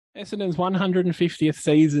Essendon's 150th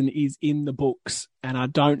season is in the books, and I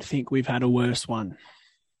don't think we've had a worse one.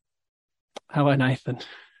 Hello, Nathan.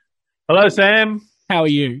 Hello, Sam. How are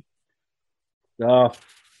you? Oh,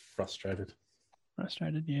 frustrated.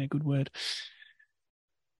 Frustrated, yeah, good word.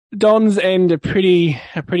 Dons end a pretty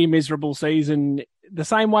miserable season. The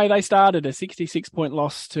same way they started, a 66-point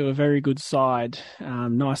loss to a very good side.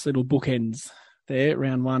 Nice little bookends there,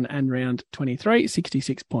 round 1 and round 23,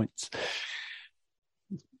 66 points.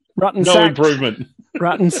 Rutten no sacked. Improvement.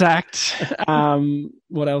 Rutten sacked.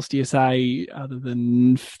 What else do you say other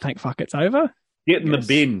than thank fuck it's over? Get in the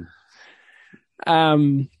bin.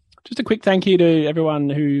 Just a quick thank you to everyone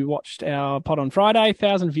who watched our pod on Friday.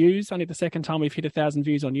 1,000 views. Only the second time we've hit 1,000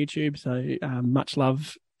 views on YouTube. So much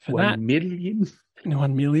love for that. 1 million?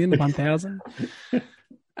 1 million, 1,000.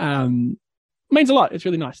 Means a lot. It's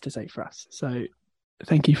really nice to see for us. So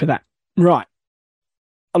thank you for that. Right.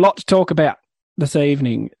 A lot to talk about this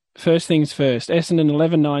evening. First things first, Essendon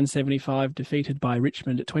 11-9-75 defeated by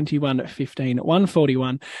Richmond at 21-15 at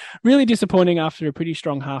 141. Really disappointing after a pretty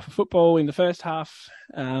strong half of football. In the first half,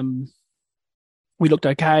 we looked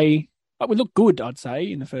okay. We looked good, I'd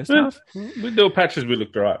say, in the first half. With little patches, we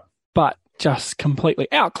looked all right. But just completely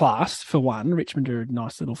outclassed, for one. Richmond are a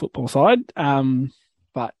nice little football side.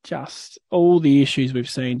 But just all the issues we've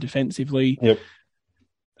seen defensively. Yep.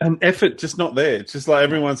 And effort just not there. It's just like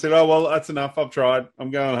everyone said, oh, well, that's enough. I've tried. I'm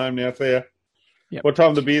going home now, Thea. Yep. What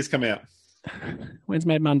time do the beers come out? When's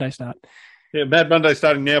Mad Monday start? Yeah, Mad Monday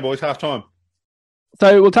starting now, boys. Half time.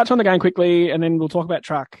 So we'll touch on the game quickly, and then we'll talk about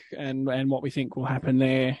Truck and what we think will happen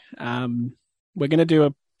there. We're going to do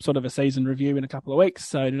a sort of a season review in a couple of weeks,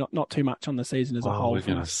 so not too much on the season as a whole. We're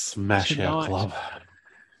going to smash our club.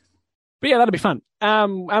 But yeah, that'll be fun.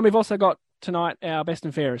 And we've also got tonight our best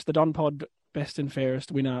and fairest. The Don Pod best and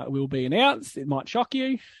fairest winner will be announced. It might shock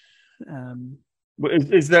you.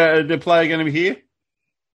 Is the player going to be here?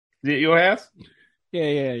 Is it at your house?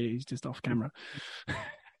 Yeah, he's just off camera. Can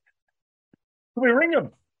we ring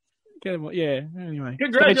him? Get him, yeah, anyway.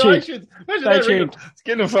 Congratulations. Stay tuned. It's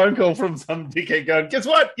getting a phone call from some dickhead going, guess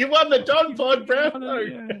what? You won the Don Pod, bro.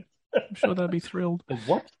 Yeah. I'm sure they'll be thrilled.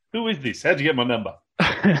 What? Who is this? How'd you get my number?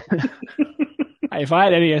 Hey, if I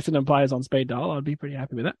had any Essendon players on speed dial, I'd be pretty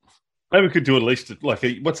happy with that. Maybe we could do at least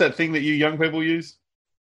what's that thing that you young people use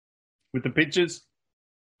with the pictures?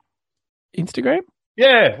 Instagram?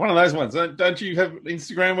 Yeah, one of those ones. Don't you have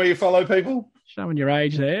Instagram where you follow people? Showing your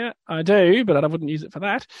age there. I do, but I wouldn't use it for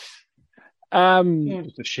that.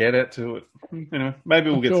 Just a shout out to it. Maybe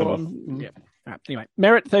we'll get some. Yeah. Right. Anyway,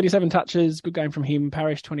 Merritt, 37 touches. Good game from him.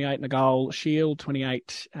 Parrish, 28 and a goal. Shield,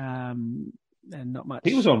 28. And not much.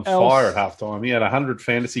 He was on else. fire at halftime. He had 100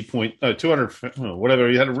 fantasy point, 200, whatever.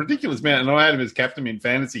 He had a ridiculous amount, and I had him as captain in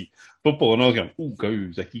fantasy football, and I was going, "Oh,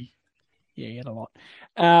 go Zachy!" Yeah, he had a lot.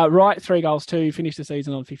 Right, 3 goals too. Finished the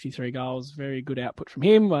season on 53 goals. Very good output from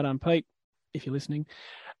him. Well done, Pete, if you're listening.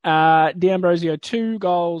 D'Ambrosio, 2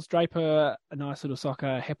 goals. Draper, a nice little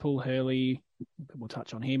soccer. Heppel, Hurley, we'll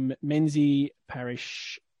touch on him. Menzies,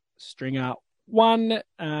 Parrish, Stringer, 1.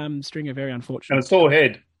 Stringer, very unfortunate. And a sore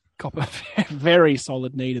head. Copper, very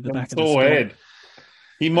solid knee to the back of the skull. Head.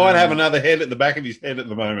 He might have another head at the back of his head at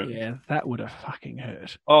the moment. Yeah, that would have fucking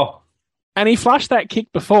hurt. Oh. And he flushed that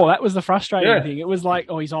kick before. That was the frustrating thing. It was like,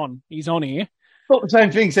 oh, he's on here. Thought the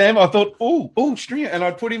same thing, Sam. I thought, Stringer. And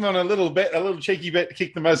I'd put him on a little cheeky bet to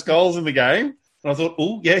kick the most goals in the game. And I thought,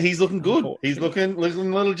 he's looking good. He's looking a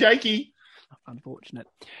little jakey. Unfortunate.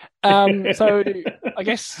 So I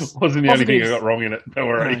guess wasn't the only thing I got wrong in it. Don't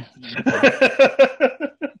worry. No.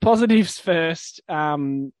 Positives first.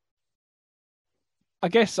 I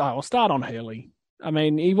guess I'll start on Hurley. I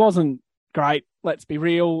mean, he wasn't great, let's be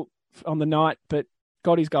real, on the night, but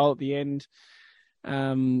got his goal at the end.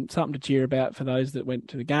 Something to cheer about for those that went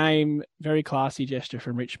to the game. Very classy gesture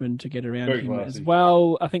from Richmond to get around him as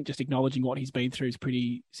well. I think just acknowledging what he's been through is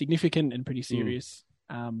pretty significant and pretty serious.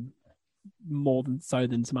 More than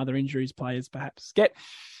some other injuries players perhaps get.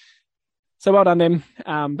 So well done them.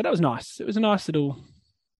 But that was nice. It was a nice little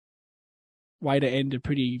way to end a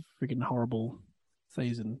pretty freaking horrible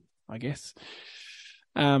season, I guess.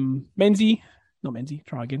 Try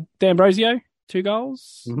again. D'Ambrosio, 2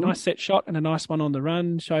 goals. Mm-hmm. Nice set shot and a nice one on the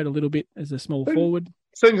run. Showed a little bit as a small forward.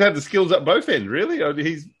 Seems to have the skills at both ends, really. I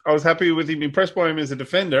was happy with him, impressed by him as a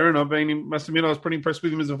defender, and must admit I was pretty impressed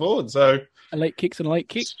with him as a forward. So elite kicks and elite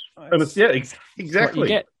kick.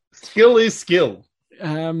 Exactly. Skill is skill.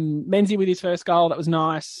 Menzies with his first goal, that was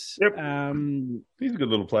nice. Yep. He's a good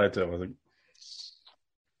little player too, I think.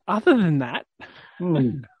 Other than that,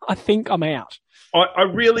 I think I'm out. I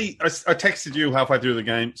texted you halfway through the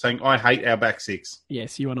game saying I hate our back six.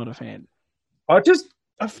 Yes, you are not a fan. I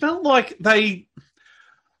I felt like they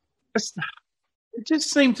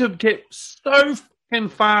just seemed to get so fucking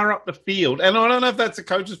far up the field. And I don't know if that's the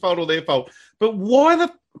coach's fault or their fault, but why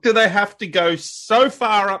do they have to go so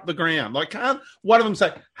far up the ground? Like, can't one of them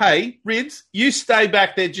say, hey, Rids, you stay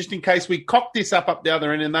back there just in case we cock this up the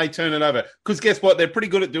other end and they turn it over? Because guess what? They're pretty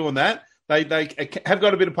good at doing that. They have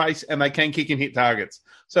got a bit of pace and they can kick and hit targets.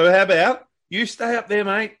 So how about you stay up there,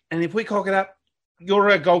 mate, and if we cock it up, you're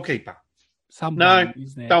a goalkeeper. Don't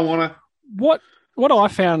want to. What I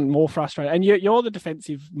found more frustrating, and you're the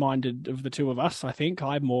defensive-minded of the two of us, I think.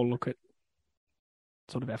 I more look at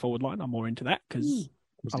sort of our forward line. I'm more into that because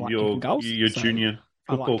I like kicking goals. Your junior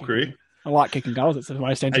football career. I like kicking goals. It's the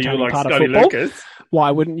most entertaining like part Scotty of football. Lucas?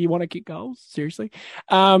 Why wouldn't you want to kick goals? Seriously.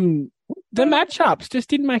 The matchups just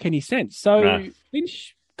didn't make any sense. So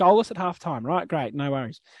Lynch goalless at halftime, right? Great, no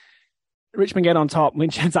worries. Richmond get on top.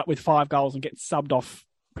 Lynch ends up with 5 goals and gets subbed off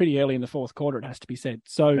pretty early in the fourth quarter, it has to be said.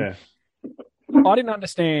 So I didn't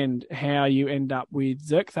understand how you end up with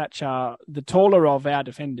Zerk Thatcher, the taller of our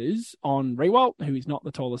defenders, on Rewalt, who is not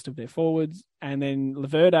the tallest of their forwards, and then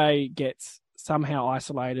Laverde gets somehow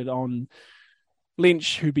isolated on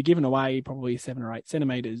Lynch, who'd be given away probably 7 or 8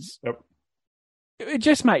 centimetres. Yep. It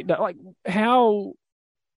just made like how?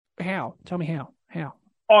 Tell me how?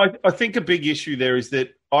 I think a big issue there is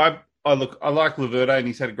that I like Laverde and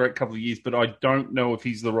he's had a great couple of years, but I don't know if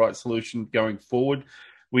he's the right solution going forward.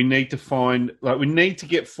 We need to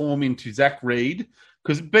get form into Zach Reid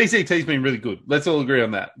because BCT's been really good. Let's all agree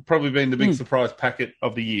on that. Probably been the big surprise packet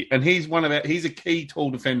of the year, and he's he's a key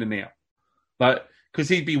tall defender now. Like, because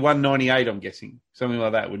he'd be 198, I'm guessing. Something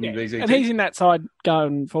like that, wouldn't he, BCT? And he's in that side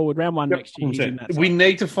going forward. Round 1 next year, he's in that side. We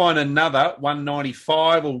need to find another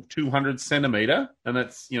 195 or 200 centimetre, and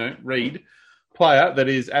that's, Reid, player that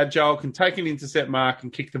is agile, can take an intercept mark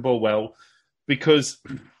and kick the ball well. Because,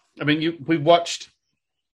 I mean, you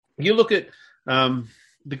look at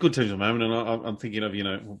the good teams at the moment, and I'm thinking of,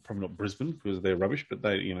 probably not Brisbane because they're rubbish, but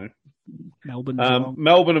they, Melbourne.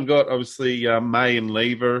 Melbourne have got, obviously, May and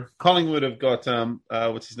Lever. Collingwood have got,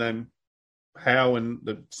 what's his name? Howe and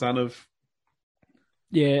the son of...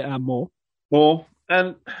 Yeah, Moore.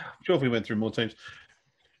 And I'm sure if we went through more teams,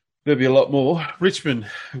 there'd be a lot more. Richmond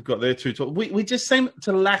have got their 2 tall. We just seem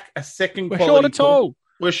to lack a second quality. Short of tall.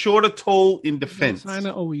 We're short of tall in defence. Saying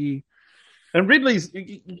it all year. And Ridley's,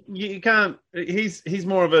 you can't, he's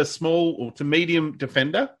more of a small or to medium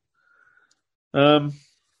defender. And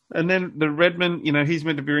then the Redmond, he's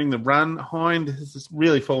meant to be bringing the run. Hind has just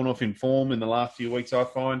really fallen off in form in the last few weeks, I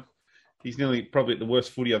find. He's nearly probably the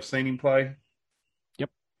worst footy I've seen him play. Yep.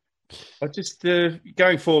 I just,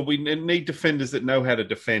 going forward, we need defenders that know how to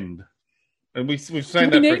defend. And we've seen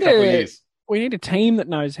that for a couple of years. We need a team that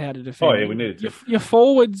knows how to defend. Oh, yeah, we need it. Your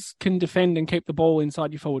forwards can defend and keep the ball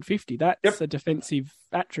inside your forward 50. That's a defensive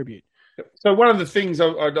attribute. So one of the things I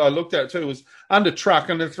looked at too was under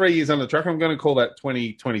 3 years under Truck. I'm going to call that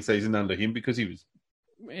 2020 season under him because he was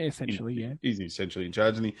essentially, he's essentially in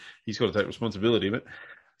charge and he's got to take responsibility of it.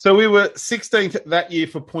 So we were 16th that year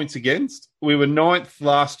for points against. We were 9th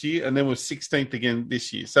last year and then we're 16th again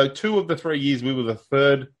this year. So 2 of the 3 years we were the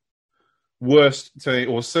third worst team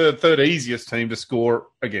or third easiest team to score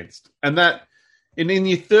against. And that in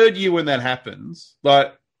your third year when that happens,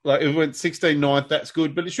 like it went 16 9th, that's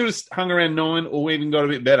good, but it should have hung around 9 or even got a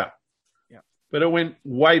bit better. Yeah. But it went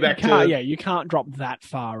way back you can't drop that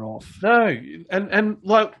far off. No. And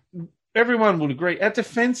like everyone would agree, our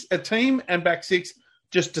defense, a team and back 6,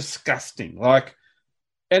 just disgusting. Like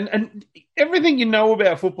and everything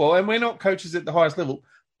about football, and we're not coaches at the highest level.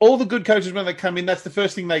 All the good coaches, when they come in, that's the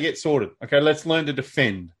first thing they get sorted. Okay, let's learn to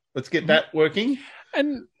defend. Let's get that working.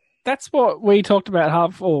 And that's what we talked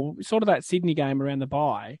about sort of that Sydney game around the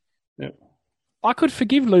bye. Yep. I could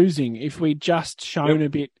forgive losing if we just shown a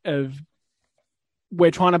bit of we're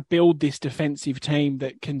trying to build this defensive team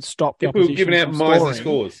that can stop the opposition. If we were giving out miserly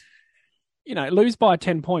scores. Lose by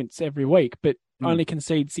 10 points every week, but only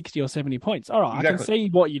concede 60 or 70 points. All right, exactly. I can see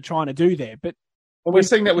what you're trying to do there. But we're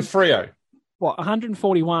seeing that with Freo.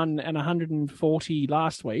 141 and 140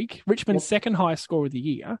 last week. Richmond's second highest score of the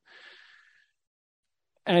year.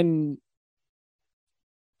 And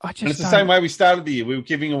it's the same way we started the year. We were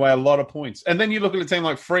giving away a lot of points. And then you look at a team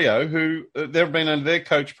like Freo, who they've been under their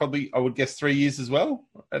coach probably, I would guess, 3 years as well,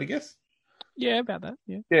 I'd guess. Yeah, about that,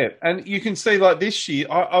 yeah. Yeah, and you can see like this year,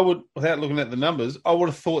 I would, without looking at the numbers, I would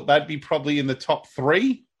have thought they'd be probably in the top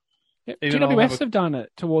 3. Yep. GWS have done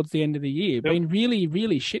it towards the end of the year, been really,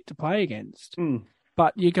 really shit to play against.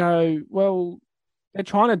 But you go, well, they're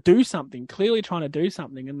trying to do something, clearly trying to do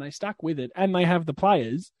something, and they stuck with it, and they have the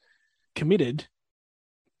players committed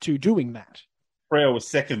to doing that. Freo was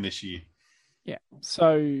second this year. Yeah.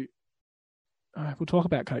 So we'll talk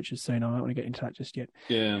about coaches soon. I don't want to get into that just yet.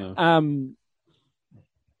 Yeah. No.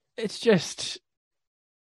 It's just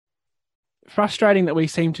frustrating that we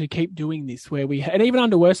seem to keep doing this and even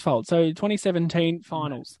under Worsfold. So 2017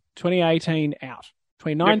 finals, 2018 out,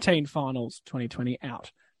 2019 finals, 2020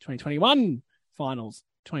 out, 2021 finals,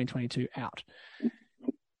 2022 out.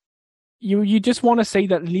 You just want to see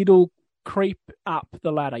that little creep up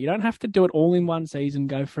the ladder. You don't have to do it all in one season,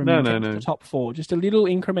 go from to the top 4. Just a little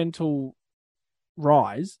incremental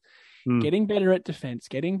rise, getting better at defense,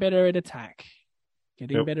 getting better at attack,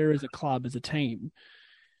 getting better as a club, as a team.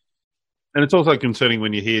 And it's also concerning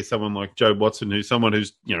when you hear someone like Joe Watson, who's someone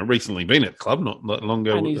who's recently been at the club, not long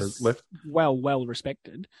ago, and he's left. Well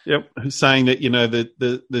respected. Yep, who's saying that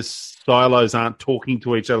the silos aren't talking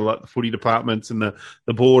to each other like the footy departments and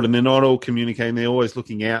the board, and they're not all communicating. They're always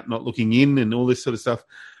looking out, not looking in, and all this sort of stuff.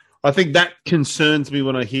 I think that concerns me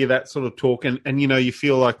when I hear that sort of talk, and you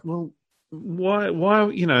feel like, well, why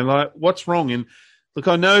like what's wrong? And look,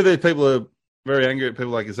 I know that people are very angry at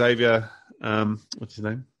people like Xavier. What's his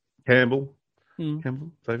name? Xavier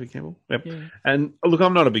Campbell. Yep. Yeah. And look,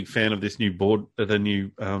 I'm not a big fan of this new board, the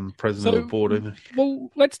new president of the board.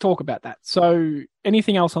 Well, let's talk about that. So,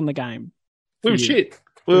 anything else on the game? We were shit.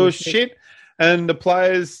 We were shit, and the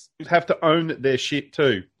players have to own their shit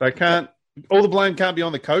too. They can't. All the blame can't be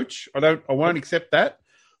on the coach. I won't accept that.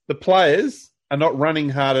 The players are not running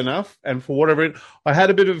hard enough, and for whatever I had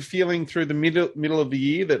a bit of a feeling through the middle of the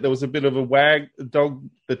year that there was a bit of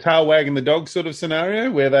the tail wagging the dog sort of scenario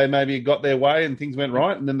where they maybe got their way and things went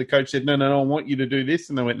right, and then the coach said, no, I want you to do this,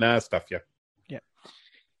 and they went, nah, stuff you.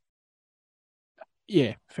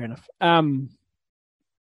 Yeah, fair enough. I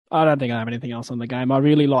don't think I have anything else on the game. I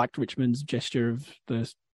really liked Richmond's gesture of the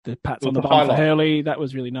pats on the bum for Hurley. That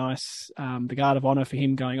was really nice. The guard of honour for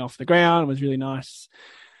him going off the ground was really nice.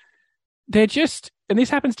 They're just, and this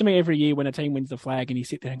happens to me every year when a team wins the flag and you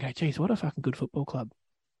sit there and go, geez, what a fucking good football club.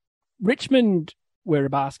 Richmond were a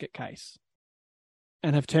basket case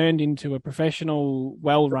and have turned into a professional,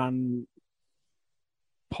 well-run,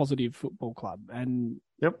 positive football club. And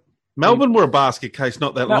Melbourne were a basket case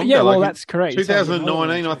not that long ago. Yeah, well, that's correct.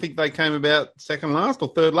 2019, I think they came about second last or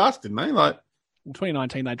third last, didn't they? In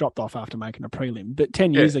 2019, they dropped off after making a prelim. But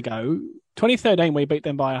 10 years ago, 2013, we beat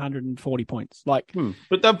them by 140 points. But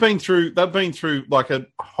they've been through like a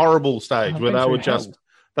horrible stage where they were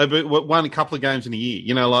they won a couple of games in a year.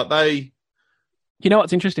 You know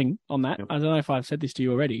what's interesting on that? Yep. I don't know if I've said this to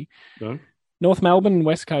you already. No. North Melbourne and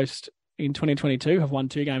West Coast in 2022 have won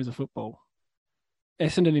 2 games of football.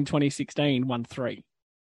 Essendon in 2016 won 3.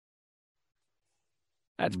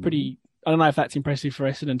 That's pretty. I don't know if that's impressive for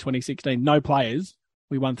Essendon 2016. No players.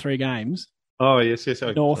 We won 3 games. Oh, yes.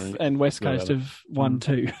 North and West Coast have won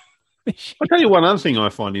 2. I'll tell you one other thing I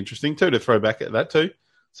find interesting, too, to throw back at that, too.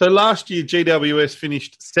 So last year, GWS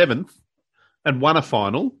finished 7th and won a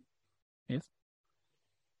final. Yes.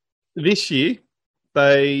 This year,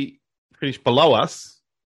 they finished below us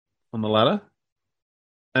on the ladder.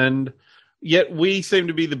 And yet we seem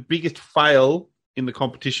to be the biggest fail in the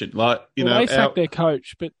competition. They sacked their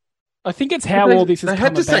coach, but I think it's how all this has come about. They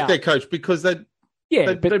had to sack their coach because they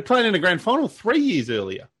played in a grand final 3 years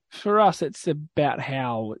earlier. For us, it's about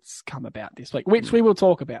how it's come about this week, which we will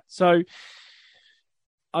talk about. So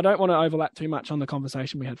I don't want to overlap too much on the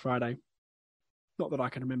conversation we had Friday. Not that I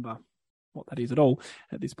can remember what that is at all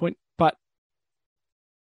at this point, but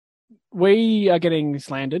we are getting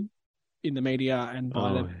slandered in the media and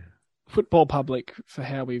by the football public for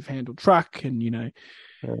how we've handled Truck and,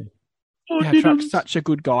 Truck's such a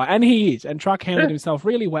good guy. And he is. And Truck handled himself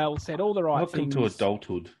really well, said all the right things. Welcome to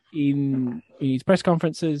adulthood. In his press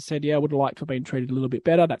conferences, said, I would have liked to have been treated a little bit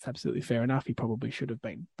better. That's absolutely fair enough. He probably should have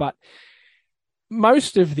been. But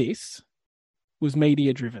most of this was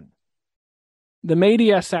media-driven. The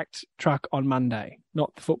media sacked Truck on Monday,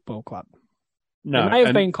 not the football club. No, there may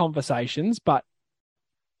have been conversations, but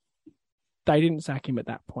they didn't sack him at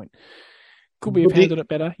that point. Could we have handled it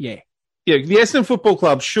better? Yeah. Yeah, the Essendon Football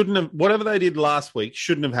Club shouldn't have, whatever they did last week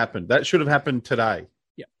shouldn't have happened. That should have happened today.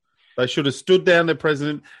 Yeah. They should have stood down their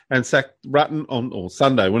president and sacked Rutten or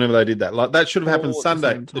Sunday, whenever they did that. That should have happened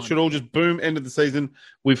Sunday. It should all just boom, end of the season.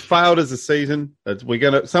 We've failed as a season.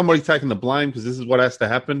 Somebody's taking the blame because this is what has to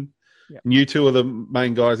happen. Yeah. And you two are the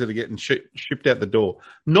main guys that are getting shipped out the door.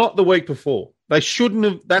 Not the week before. They shouldn't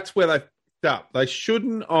have. That's where they f***ed up. They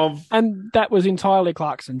shouldn't have. And that was entirely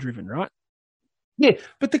Clarkson driven, right? Yeah,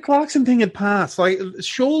 but the Clarkson thing had passed.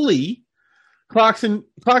 Surely Clarkson's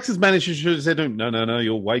manager should have said, no,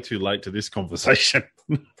 you're way too late to this conversation.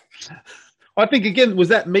 I think, again, was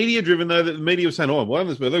that media driven, though, that the media was saying, oh, why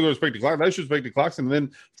they've got to speak to Clarkson, they should speak to Clarkson. And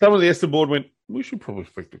then someone of the Essendon board went, we should probably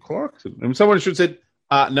speak to Clarkson. And someone should have said,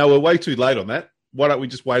 no, we're way too late on that. Why don't we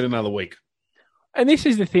just wait another week? And this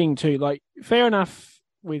is the thing, too. Like, fair enough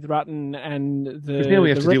with Rutten and the... Because now we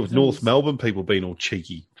have to deal with North Melbourne people being all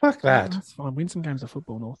cheeky. Fuck that. Oh, that's fine. Win some games of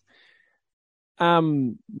football, North.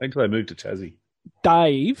 Until they move to Tassie.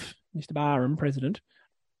 Dave, Mr. Barham, president...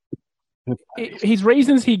 His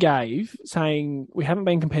reasons he gave, saying we haven't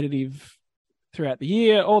been competitive throughout the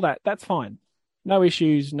year, all that, that's fine. No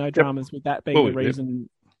issues, no dramas with that being the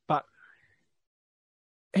reason. Yep. But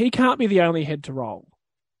he can't be the only head to roll.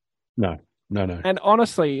 No. And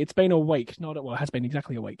honestly, it's been a week. It has been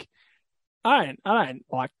exactly a week. I don't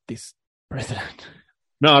like this president.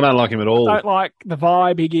 No, I don't like him at all. I don't like the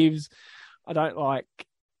vibe he gives. I don't like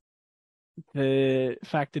the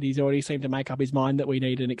fact that he's already seemed to make up his mind that we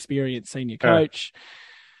need an experienced senior coach.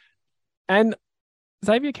 And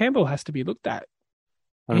Xavier Campbell has to be looked at.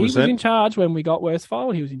 100%. He was in charge when we got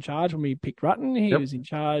Worsfold. He was in charge when we picked Rutten. He was in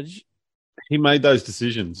charge. He made those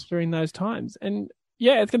decisions during those times. And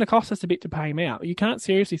yeah, it's going to cost us a bit to pay him out. You can't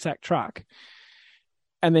seriously sack Truck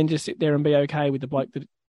and then just sit there and be okay with the bloke that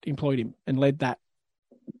employed him and led that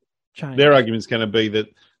change. Their argument's going to be that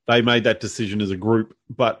they made that decision as a group,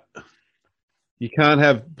 but you can't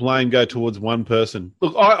have blame go towards one person.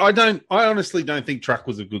 Look, I honestly don't think Truck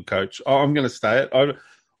was a good coach. I'm going to say it. I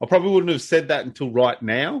probably wouldn't have said that until right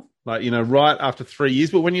now, right after 3 years.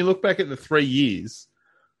 But when you look back at the 3 years,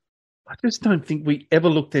 I just don't think we ever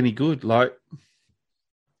looked any good. Like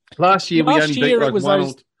last year, we only beat like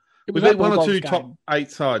one or two top 8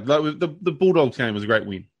 sides. Like the Bulldogs game was a great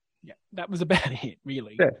win. Yeah, that was about it,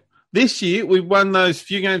 really. Yeah. This year, we won those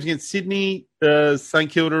few games against Sydney, St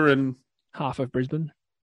Kilda, and half of Brisbane,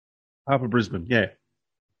 yeah,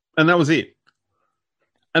 and that was it.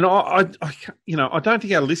 And I don't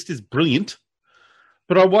think our list is brilliant,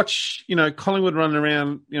 but I watch, Collingwood running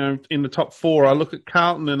around, in the top 4. I look at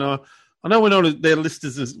Carlton, and I know we're not their list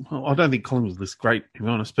is as well, I don't think Collingwood's list great, to be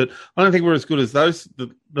honest, but I don't think we're as good as those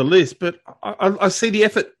the list. But I see the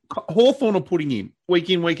effort Hawthorn are putting in, week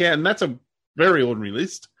out, and that's a very ordinary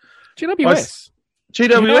list. GWS.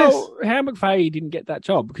 GWS. You know how McVeigh didn't get that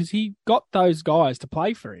job because he got those guys to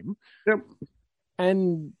play for him. Yep.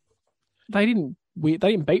 And they didn't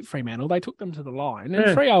beat Fremantle. They took them to the line.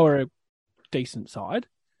 And Freo are a decent side.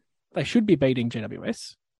 They should be beating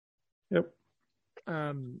GWS. Yep.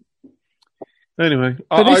 Anyway.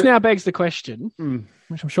 But this now begs the question,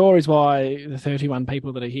 which I'm sure is why the 31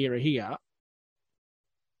 people that are here.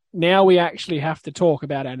 Now we actually have to talk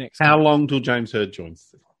about our next How long till James Hird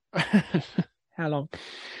joins? How long?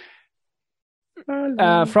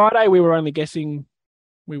 Friday, we were only guessing.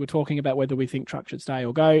 We were talking about whether we think Truck should stay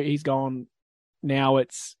or go. He's gone. Now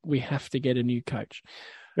we have to get a new coach.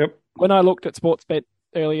 Yep. When I looked at Sportsbet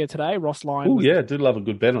earlier today, Ross Lyon. Oh, yeah, I did love a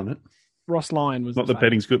good bet on it. Ross Lyon was not the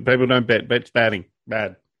betting's good. People don't bet. Bet's batting.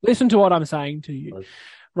 Bad. Listen to what I'm saying to you.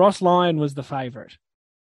 Ross Lyon was the favourite.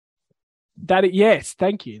 Yes,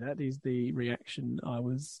 thank you. That is the reaction I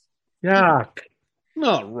was. Yuck.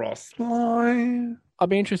 Not Ross Lyon. I'd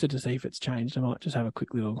be interested to see if it's changed. I might just have a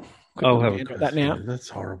quick look at that now. That's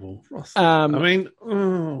horrible. I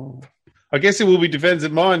guess it will be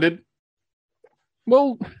defensive minded.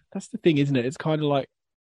 Well, that's the thing, isn't it? It's kind of like,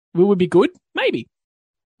 will it be good? Maybe.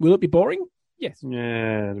 Will it be boring? Yes.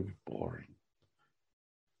 Yeah, it'll be boring.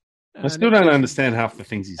 I still don't understand half the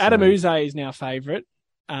things he's saying. Adam Uze is now favourite,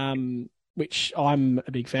 which I'm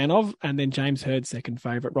a big fan of, and then James Hird second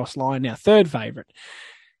favourite, Ross Lyon now third favourite.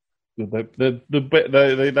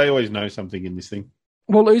 They always know something in this thing.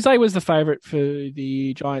 Well, Uze was the favourite for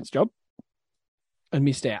the Giants job and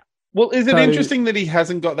missed out. Well, is it interesting that he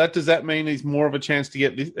hasn't got that? Does that mean he's more of a chance to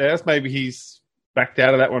get this house? Maybe he's backed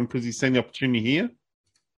out of that one because he's seen the opportunity here.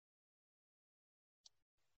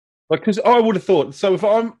 Because I would have thought, so if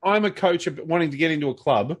I'm a coach wanting to get into a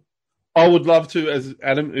club, I would love to, as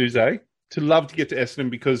Adam Uze, to get to Essendon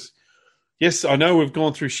because, yes, I know we've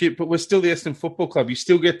gone through shit, but we're still the Essendon Football Club. You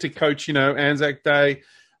still get to coach, Anzac Day,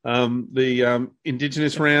 the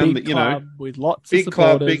Indigenous round, big club with lots of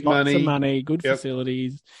supporters, big money, good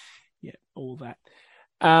facilities, all that.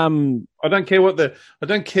 I don't care what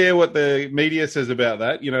the media says about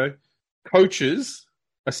that. Coaches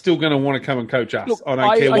are still going to want to come and coach us. Look, I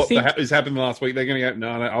don't care what has happened last week. They're going to go,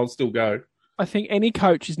 no, I'll still go. I think any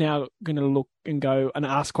coach is now going to look and go and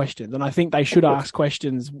ask questions. And I think they should ask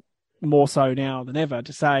questions more so now than ever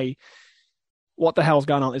to say, what the hell's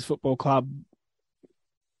going on at this football club?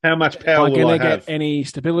 How much power will I have? Am I going to get any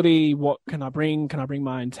stability? What can I bring? Can I bring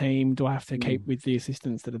my own team? Do I have to keep with the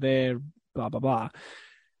assistants that are there? Blah, blah, blah.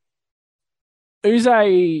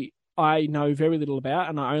 Uze, I know very little about,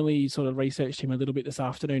 and I only sort of researched him a little bit this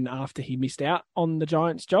afternoon after he missed out on the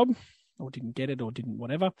Giants job, or didn't get it, or didn't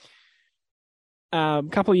whatever.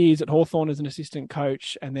 Couple of years at Hawthorn as an assistant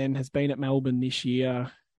coach, and then has been at Melbourne this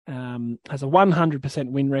year. Has a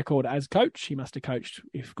 100% win record as coach. He must have coached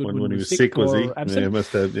if Goodwin when he was was sick, was he? absent. Yeah,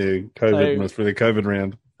 must have. Yeah, COVID must be the COVID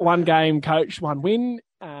round. One game coach, one win.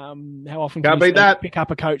 How often Can't can beat that. Pick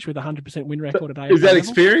up a coach with a 100% win record at Is that level?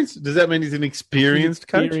 experience? Does that mean he's an experienced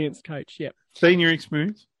coach? Experienced coach, yeah. Senior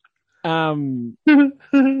experience. That's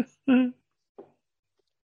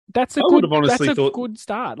a I would have honestly that's a thought- good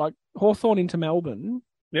start. Like Hawthorn into Melbourne,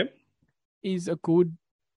 Yep. is a good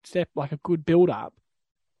step, like a good build up.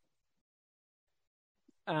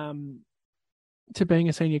 To being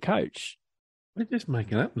a senior coach. We're just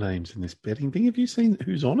making up names in this betting thing. Have you seen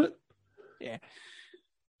who's on it? Yeah.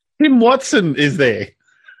 Tim Watson is there.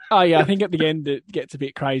 Oh, yeah, I think at the end it gets a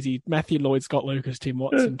bit crazy. Matthew Lloyd, Scott Lucas, Tim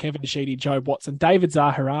Watson, Kevin Sheedy, Job Watson, David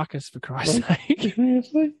Zaharakis, for Christ's sake.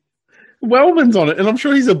 Seriously? Wellman's on it, and I'm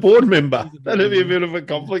sure he's a board member. He's a board That'd be a member. bit of a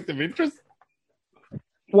conflict of interest.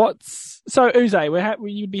 So Uze,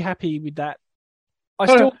 you'd be happy with that? I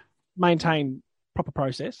still maintain proper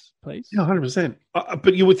process, please. Yeah, 100%.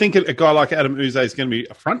 But you would think a guy like Adam Uze is going to be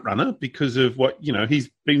a front runner because of what he's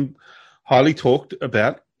been highly talked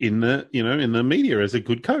about in the media as a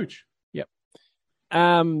good coach. Yep.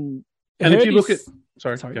 And if you look at,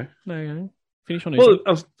 sorry, go. No, finish on. Well,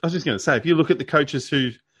 I was just going to say, if you look at the coaches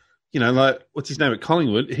who, like what's his name at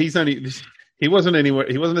Collingwood, he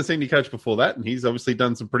wasn't a senior coach before that, and he's obviously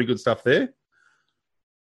done some pretty good stuff there.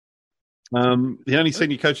 The only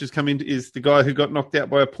senior coach who's come in is the guy who got knocked out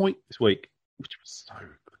by a point this week, which was so good.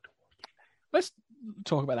 Let's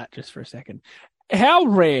talk about that just for a second. How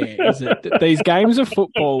rare is it that these games of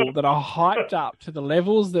football that are hyped up to the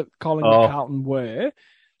levels that Collingwood Carlton were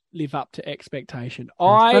live up to expectation?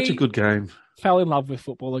 Such a good game. Fell in love with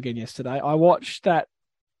football again yesterday. I watched that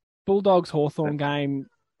Bulldogs Hawthorn game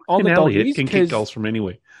on the Doggies can kick goals from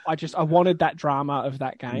anywhere. I wanted that drama of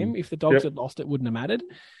that game. If the Dogs had lost, it wouldn't have mattered.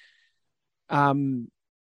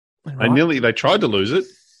 They tried to lose it.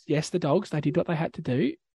 Yes, the Dogs, they did what they had to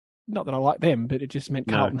do. Not that I like them, but it just meant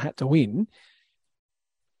Carlton had to win.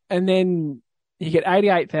 And then you get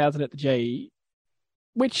 88,000 at the G,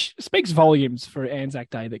 which speaks volumes for Anzac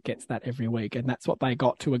Day that gets that every week. And that's what they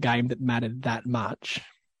got to a game that mattered that much.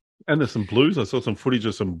 And there's some Blues. I saw some footage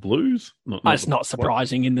of some Blues. It's not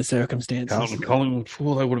surprising in the circumstances. Carlton,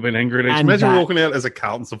 they would have been angry. Imagine walking out as a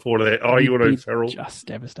Carlton supporter there. Oh, you would have been feral. Just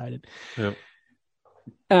devastated. Yep.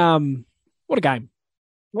 What a game.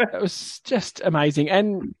 It was just amazing.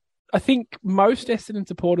 And I think most Essendon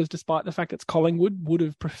supporters, despite the fact it's Collingwood, would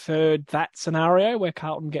have preferred that scenario where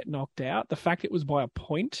Carlton get knocked out. The fact it was by a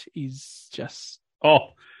point is just... it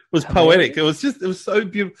was poetic. It was so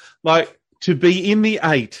beautiful. Like, to be in the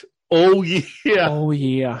 8 all year. All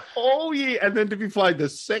year. And then to be played the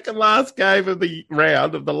second last game of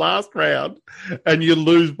the last round, and you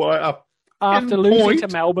lose by after losing to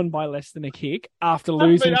Melbourne by less than a kick, after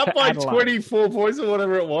losing up to by Adelaide. 24 points or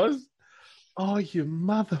whatever it was. Oh, you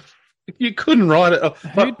mother... You couldn't write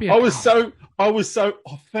it. I was so...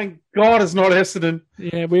 thank God it's not Essendon.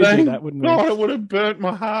 Yeah, we'd do that, wouldn't we? God, it would have burnt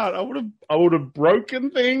my heart. I would have broken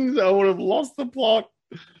things. I would have lost the plot.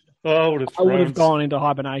 I would have gone into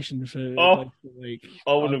hibernation for a week.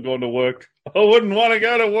 I wouldn't have gone to work. I wouldn't want to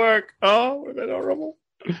go to work. Oh, it would have been horrible.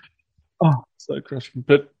 Oh, so crushing.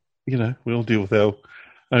 But, we all deal with our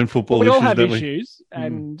own football issues, we all have don't issues,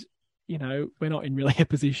 and, we're not in really a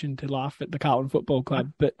position to laugh at the Carlton Football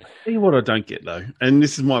Club. But tell you what I don't get, though, and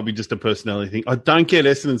this might be just a personality thing, I don't get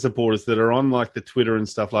Essendon supporters that are on, like, the Twitter and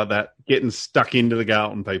stuff like that getting stuck into the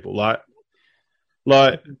Carlton people. Like,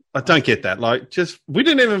 I don't get that. Like,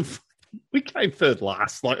 we came third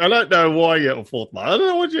last. Like, I don't know why you're fourth last. I don't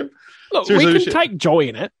know what you... Look, we can take joy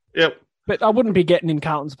in it. Yep. But I wouldn't be getting in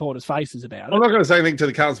Carlton supporters' faces about it. I'm not going to say anything to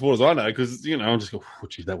the Carlton supporters I know because, I'll just go,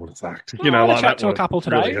 geez, that would have sucked. I chat to a couple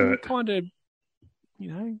today and kind of,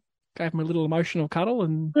 gave them a little emotional cuddle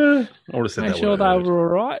and I would have said made that sure they were all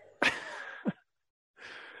right.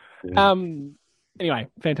 Yeah. Anyway,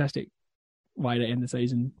 fantastic way to end the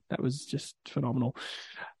season. That was just phenomenal.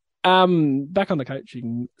 Back on the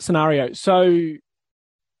coaching scenario. So,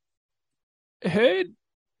 Herd,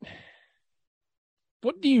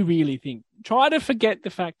 what do you really think? Try to forget the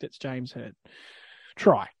fact it's James Herd.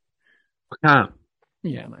 Try. I can't.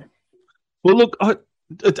 Yeah, no. Well, look,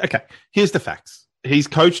 okay, here's the facts. He's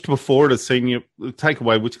coached before at a senior, take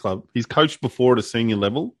away which club, he's coached before at a senior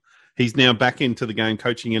level. He's now back into the game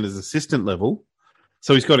coaching at his assistant level.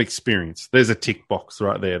 So he's got experience. There's a tick box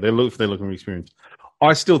right there. They're looking for experience.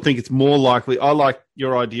 I still think it's more likely. I like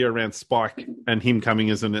your idea around Spike and him coming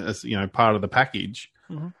as part of the package.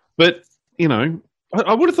 Mm-hmm. But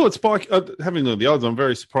I would have thought Spike. Having looked at the odds, I'm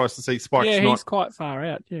very surprised to see Spike's he's quite far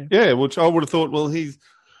out. Yeah, yeah. Which I would have thought. Well, he's,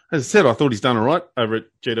 as I said, I thought he's done all right over at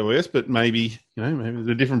GWS, but maybe there's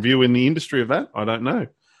a different view in the industry of that. I don't know.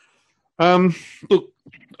 Look,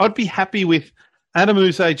 I'd be happy with Adam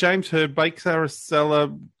Uze, James Hird, Blake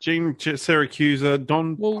Saracella, Gene Syracuse,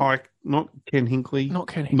 Don Pike, not Ken Hinkley,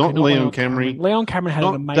 not Leon Camry. Leon Cameron had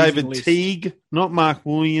an amazing David list. Teague, not Mark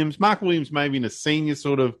Williams. Mark Williams maybe in a senior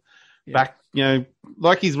sort of back,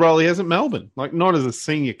 like his role he has at Melbourne, like not as a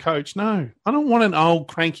senior coach. No, I don't want an old,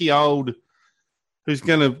 cranky old who's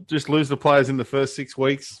going to just lose the players in the first 6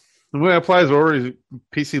 weeks. And our players are already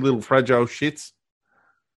pissy little fragile shits.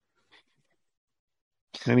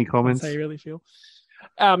 Any comments? That's how you really feel.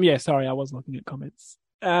 Yeah, sorry, I was looking at comments.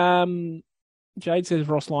 Jade says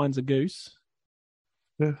Ross Lyon's a goose.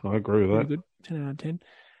 Yeah, I agree with that. Very good. 10 out of 10.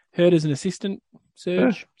 Heard as an assistant,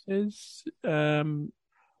 Serge says.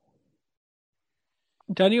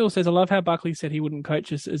 Daniel says, I love how Buckley said he wouldn't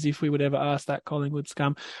coach us as if we would ever ask that Collingwood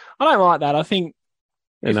scum. I don't like that. I think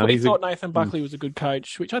if we thought Nathan Buckley was a good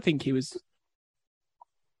coach, which I think he was,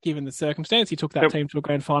 given the circumstance, he took that team to a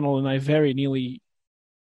grand final and they very nearly,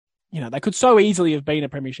 they could so easily have been a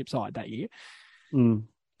premiership side that year. Mm.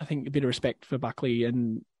 I think a bit of respect for Buckley,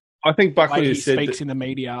 and I think Buckley he speaks in the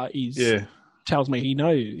media tells me he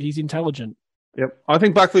knows he's intelligent. Yep. I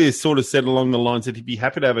think Buckley has sort of said along the lines that he'd be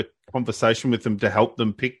happy to have a conversation with them to help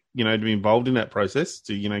them pick, to be involved in that process,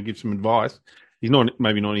 to, give some advice. He's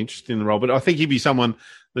maybe not interested in the role, but I think he'd be someone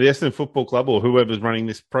the Essendon Football Club or whoever's running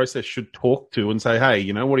this process should talk to and say, hey,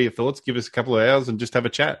 what are your thoughts? Give us a couple of hours and just have a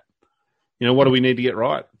chat. What do we need to get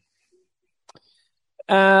right?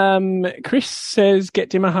 Chris says, get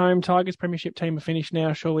Dimmer home. Tigers premiership team are finished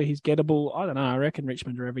now. Surely he's gettable. I don't know. I reckon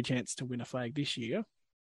Richmond are every chance to win a flag this year.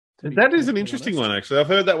 That is an interesting one, actually. I've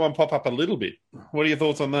heard that one pop up a little bit. What are your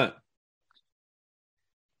thoughts on that?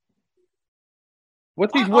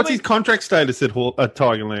 What's his contract status at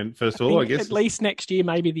Tigerland, first of all, I guess? At least next year,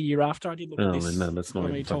 maybe the year after. I did look at this. No, that's not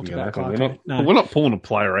even talked about Clarko. We're not pulling a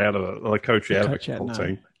player out of a coach out of a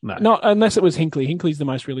team. No. Not unless it was Hinkley. Hinkley's the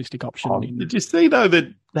most realistic option. Did you see, though,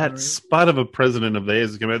 that spud of a president of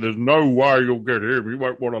theirs is going to there's no way you'll get him. He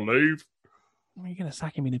won't want to leave. Well, you're going to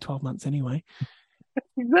sack him in 12 months anyway.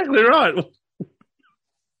 Exactly right.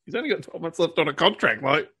 He's only got 12 months left on a contract.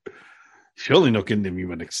 Like, surely not giving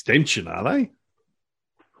him an extension, are they?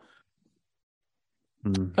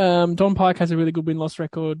 Don Pike has a really good win-loss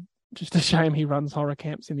record. Just a shame he runs horror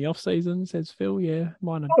camps in the off-season, says Phil. Yeah,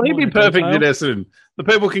 he'd be perfect at Essendon. The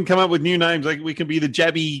people can come up with new names. Like we can be the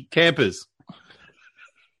Jabby Campers.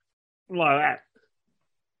 Like that.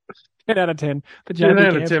 10 out of 10. 10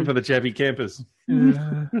 out of 10 for the Jabby Campers.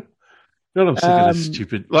 God, I'm sick of this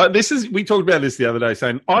stupid. Like we talked about this the other day,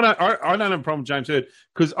 saying I don't have a problem with James Hird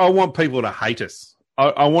because I want people to hate us.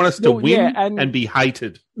 I want us to win and be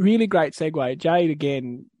hated. Really great segue. Jade,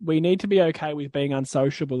 again, we need to be okay with being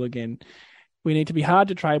unsociable again. We need to be hard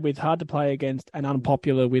to trade with, hard to play against, and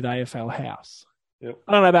unpopular with AFL House. Yep.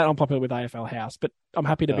 I don't know about unpopular with AFL House, but I'm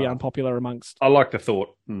happy to be unpopular amongst I like the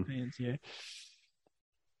thought. fans, yeah.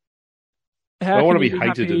 I want to be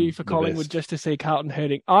hated happy for Collingwood just to see Carlton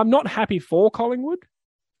hurting? I'm not happy for Collingwood.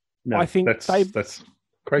 No, I think that's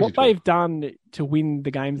crazy. What they've done to win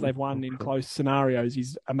the games they've won in close scenarios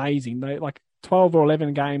is amazing. They 12 or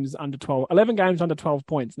 11 games under 12, 11 games under 12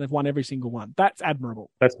 points, and they've won every single one. That's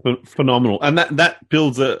admirable. That's phenomenal, and that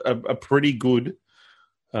builds a pretty good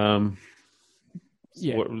attitude,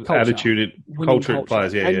 culture at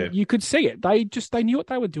players. Yeah, and you could see it. They knew what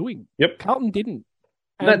they were doing. Yep, Carlton didn't.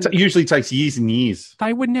 And that usually takes years and years.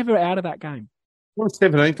 They were never out of that game. We were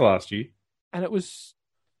 17th last year, and it was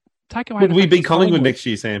take away. Would we beat Collingwood next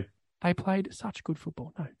year, Sam? They played such good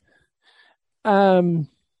football. No.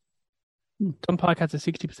 Don Pike has a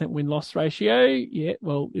 60% win-loss ratio. Yeah,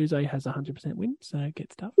 well, Uze has a 100% win, so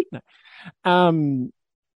get stuff. No.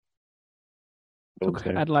 Took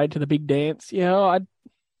Adelaide to the big dance. Yeah, I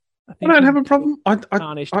don't have a problem. I'm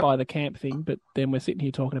tarnished by the camp thing, but then we're sitting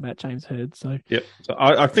here talking about James Hird. So yep. So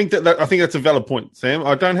I think that's a valid point, Sam.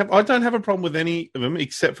 I don't have a problem with any of them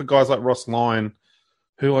except for guys like Ross Lyon,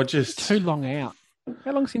 who are just too long out.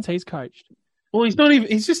 How long since he's coached? Well, he's not even.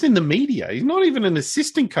 He's just in the media. He's not even an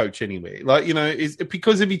assistant coach anywhere. Is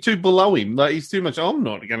because if he's too below him, he's too much. I'm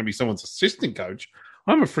not going to be someone's assistant coach.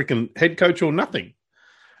 I'm a freaking head coach or nothing.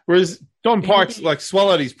 Whereas Don Pike's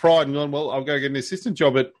swallowed his pride and gone, well, I'll go get an assistant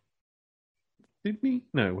job at Sydney.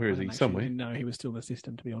 No, where is he? Somewhere. No, he was still an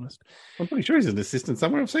assistant. To be honest, I'm pretty sure he's an assistant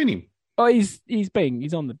somewhere. I've seen him. Oh, he's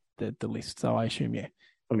on the list, so I assume, yeah.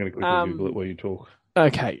 I'm going to quickly Google it while you talk.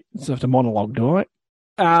 Okay, so I have to monologue, do I?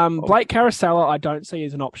 Blake Carousella, I don't see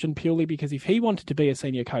as an option purely because if he wanted to be a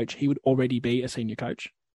senior coach, he would already be a senior coach.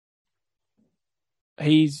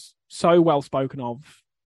 He's so well spoken of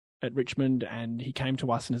at Richmond, and he came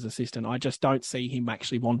to us as assistant. I just don't see him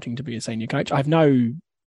actually wanting to be a senior coach. I have no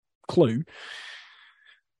clue.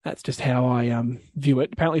 That's just how I view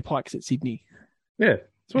it. Apparently, Pike's at Sydney. Yeah,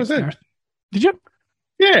 that's what I said. Did you?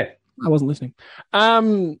 Yeah, I wasn't listening.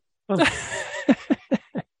 What's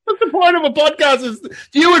the point of a podcast? Is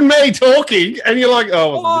you and me talking, and you're like,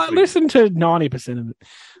 "Oh, I listened to 90% of it.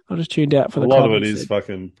 I just tuned out for a lot of it is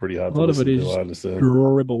fucking pretty hard. A lot of it is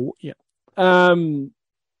dribble. Yeah. Hell,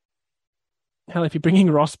 if you're bringing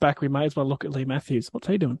Ross back, we may as well look at Lee Matthews. What's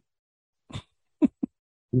he doing?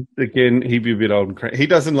 Again, he'd be a bit old and cranky. He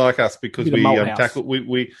doesn't like us because we tackle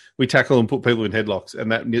we tackle and put people in headlocks, and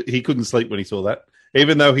that he couldn't sleep when he saw that.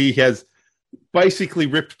 Even though he has basically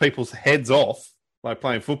ripped people's heads off like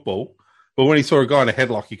playing football, but when he saw a guy in a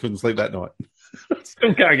headlock, he couldn't sleep that night.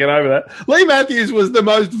 Still can't get over that. Lee Matthews was the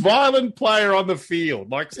most violent player on the field.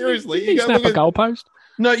 Like seriously, you snap a goalpost.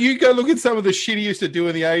 No, you go look at some of the shit he used to do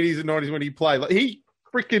in the 80s and 90s when he played. Like he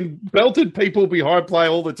freaking belted people behind play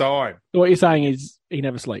all the time. What you're saying is he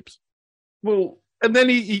never sleeps. Well, and then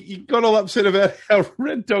he got all upset about how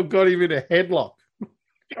Red Dog got him in a headlock.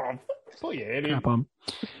 God, pull your head in.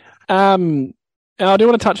 I do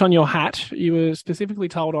want to touch on your hat. You were specifically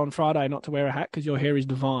told on Friday not to wear a hat because your hair is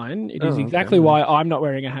divine. It is exactly why I'm not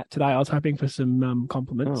wearing a hat today. I was hoping for some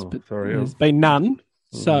compliments, but there's been none.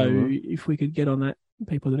 So if we could get on that,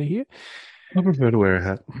 people that are here. I prefer to wear a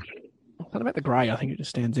hat. What about the grey? I think it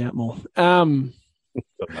just stands out more. Got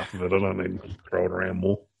enough of it. I don't need to throw it around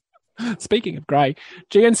more. Speaking of grey,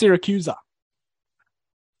 GN Syracusa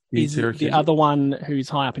is the other one who's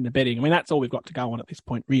high up in the betting. I mean, that's all we've got to go on at this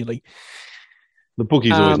point, really. The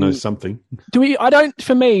bookies always know something. I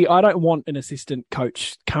don't want an assistant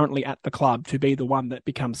coach currently at the club to be the one that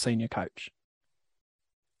becomes senior coach.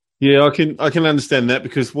 Yeah, I can understand that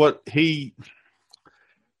because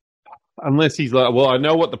unless he's like, well, I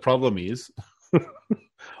know what the problem is.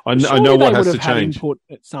 I know what has to change. Input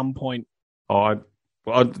at some point.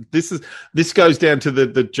 This goes down to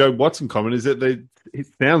the Joe Watson comment. Is that it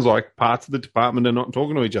sounds like parts of the department are not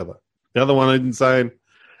talking to each other. The other one isn't saying.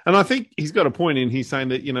 And I think he's got a point in. He's saying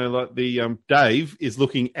that, like the Dave is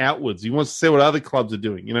looking outwards. He wants to see what other clubs are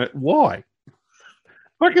doing. Why?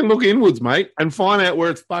 I can look inwards, mate, and find out where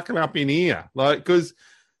it's fucking up in here. Because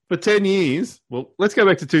for 10 years, well, let's go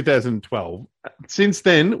back to 2012. Since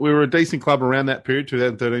then, we were a decent club around that period,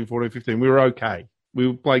 2013, 14, 15. We were okay.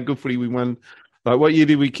 We played good footy. We won. What year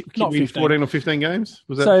did we win 14 or 15 games?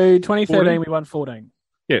 Was that 2013, 14? We won 14.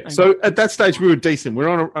 Yeah. So at that stage, we were decent. We were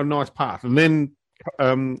on a nice path. And then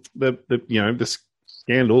the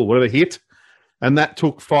scandal, whatever, hit, and that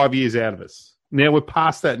took 5 years out of us. Now we're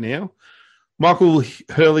past that. Now Michael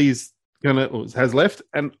Hurley has left,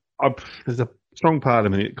 and there's a strong part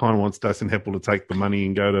of me that kind of wants Dyson Heppell to take the money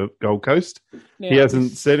and go to Gold Coast. Now, he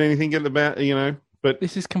hasn't said anything about but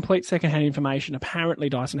this is complete secondhand information. Apparently,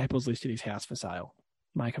 Dyson Heppell's listed his house for sale.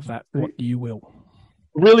 Make of that what you will.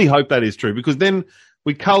 Really hope that is true because then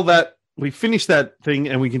we cull that. We finish that thing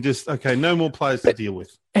and we can just, no more players to deal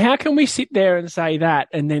with. How can we sit there and say that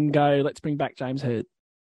and then go, let's bring back James Hird?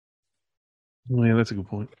 Oh, yeah, that's a good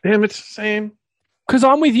point. Damn it, Sam. Because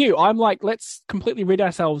I'm with you. I'm like, let's completely rid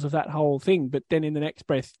ourselves of that whole thing. But then in the next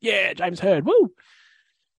breath, yeah, James Hird, woo.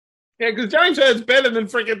 Yeah, because James Hird's better than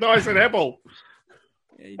freaking Dyson Heppell.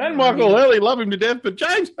 And Michael Hurley, love him to death, but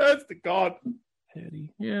James Hird's the god. Hirdy.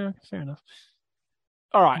 Yeah, fair enough.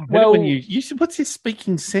 All right. Well, when you what's his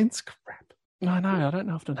speaking sense crap? I know. I don't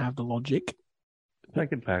often have the logic.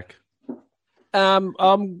 Take it back. I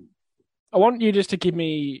want you just to give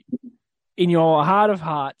me, in your heart of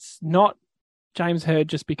hearts, not James Hird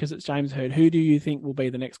just because it's James Hird. Who do you think will be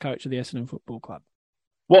the next coach of the Essendon Football Club?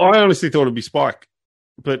 Well, I honestly thought it'd be Spike,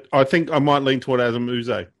 but I think I might lean toward Adam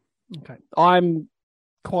Uze. Okay, I'm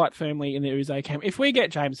quite firmly in the Uze camp. If we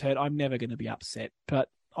get James Hird, I'm never going to be upset, but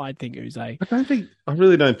I think Uze. I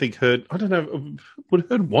really don't think Hird. I don't know. Would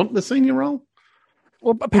Hird want the senior role?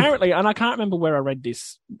 Well, apparently, and I can't remember where I read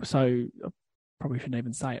this, so I probably shouldn't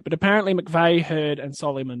even say it. But apparently, McVeigh, Hird, and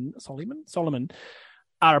Solomon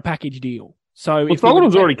are a package deal. So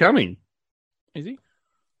Solomon's already coming. Is he?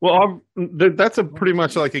 Well, that's a pretty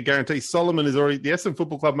much like a guarantee. Solomon is already. The Essendon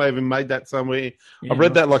Football Club may have even made that somewhere. Yeah, I've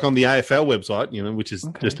read that on the AFL website, which is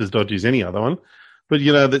just as dodgy as any other one. But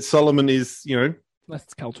that Solomon is,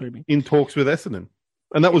 That's Cal Toomey. In talks with Essendon.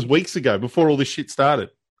 And that was weeks ago, before all this shit started.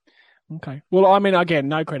 Okay. Well, I mean, again,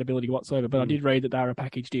 no credibility whatsoever, but I did read that they were a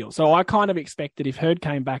package deal. So I kind of expected if Herd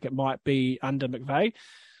came back, it might be under McVeigh.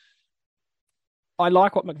 I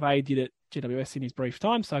like what McVeigh did at GWS in his brief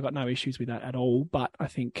time, so I got no issues with that at all. But I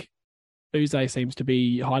think Uze seems to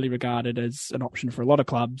be highly regarded as an option for a lot of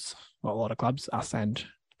clubs. Well, a lot of clubs, us and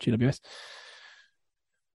GWS.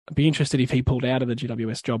 I'd be interested if he pulled out of the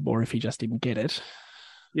GWS job or if he just didn't get it.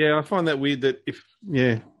 Yeah, I find that weird that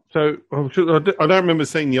So I don't remember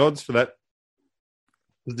seeing the odds for that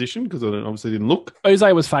position because I obviously didn't look.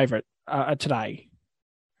 Uze was favourite today.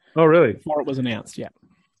 Oh, really? Before it was announced, yeah.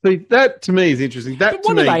 See, that to me is interesting. That but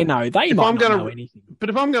what do they know? They might not know anything. But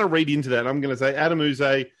if I'm going to read into that, I'm going to say Adam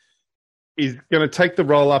Uze is going to take the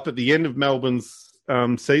role up at the end of Melbourne's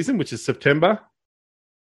season, which is September.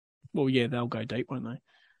 Well, yeah, they'll go deep, won't they?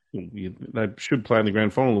 They should play in the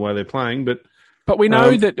grand final the way they're playing, but we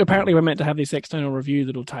know that apparently we're meant to have this external review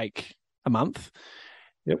that'll take a month.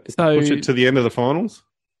 Yep. So push it to the end of the finals.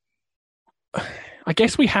 I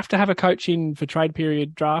guess we have to have a coach in for trade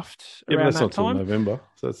period draft around that time. November,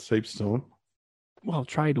 so that's heaps of time. Well,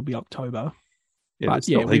 trade will be October. Yeah, it's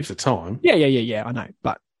not heaps of time. Yeah, I know.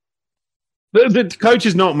 But the coach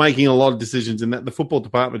is not making a lot of decisions in that. The football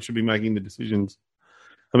department should be making the decisions.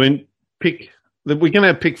 I mean, we're going to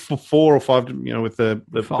have pick for 4 or 5, with the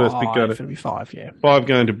first pick going to... It'll be 5, yeah. 5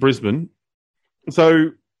 going to Brisbane.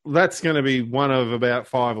 So that's going to be one of about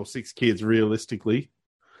 5 or 6 kids, realistically.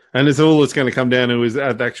 And it's all it's going to come down to is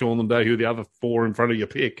at the actual on the day who the other 4 in front of your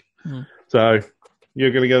pick. Mm. So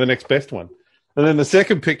you're going to go the next best one. And then the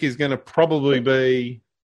second pick is going to probably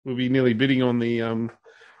we'll be nearly bidding on the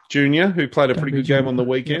junior who played a pretty good game on the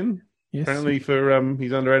weekend, yes. Apparently for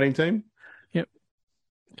his under-18 team. Yep.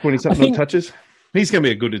 20-something touches. He's going to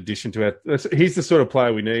be a good addition to our... He's the sort of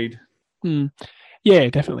player we need. Yeah,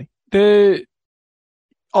 definitely. The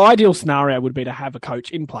ideal scenario would be to have a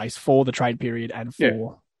coach in place for the trade period and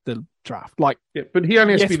for the draft. But he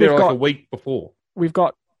only has to be there a week before. We've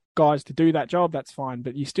got guys to do that job, that's fine,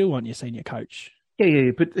 but you still want your senior coach.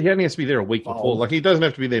 Yeah, but he only has to be there a week before. He doesn't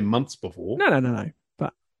have to be there months before. No.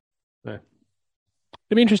 But it'll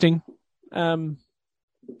be interesting.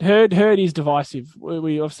 Herd is divisive.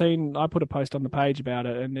 I put a post on the page about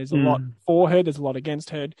it, and there's a lot for Herd, there's a lot against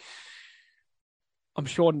Herd. I'm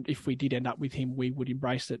sure if we did end up with him, we would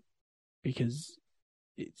embrace it because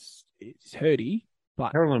it's Herdy.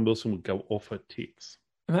 But Caroline Wilson would go off her tits.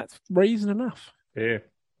 And that's reason enough. Yeah.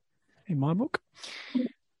 In my book.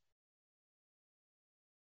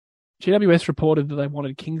 GWS reported that they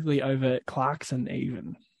wanted Kingsley over Clarkson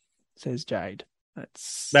even, says Jade.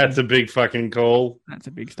 That's a big fucking call. That's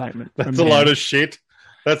a big statement. That's a load of shit.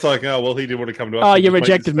 That's like, he didn't want to come to us. Oh, you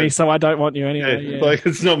rejected me, so I don't want you anyway. Yeah.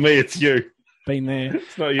 It's not me, it's you. Been there.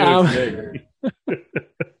 It's not you, it's me.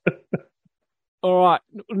 All right.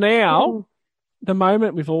 Now, the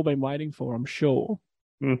moment we've all been waiting for, I'm sure.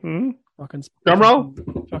 Mm-hmm. Drum roll.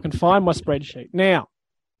 I can find my spreadsheet. Now,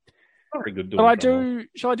 very good.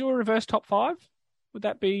 Shall I do a reverse top 5? Would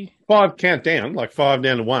that be 5 countdown, like 5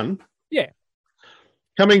 down to 1? Yeah.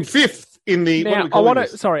 Coming 5th in the. Now, I want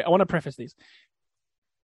to preface this.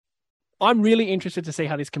 I'm really interested to see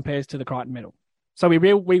how this compares to the Crichton Medal. So we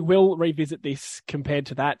will revisit this compared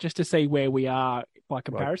to that, just to see where we are by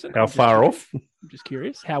comparison. How far off? I'm just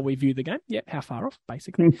curious how we view the game. Yeah, how far off,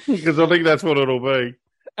 basically. Because I think that's what it'll be.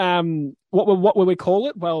 What will we call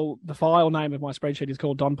it? Well, the file name of my spreadsheet is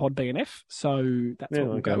called DonPod BNF, so that's what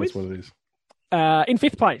we'll go with. That's what it is. In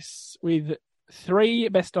 5th place with 3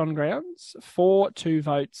 best on grounds, 4 2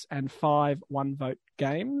 votes, and 5 1 vote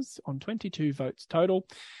games on 22 votes total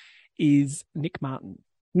is Nick Martin.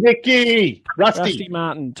 Nicky! Rusty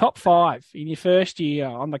Martin, top 5 in your first year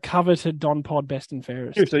on the coveted DonPod Best and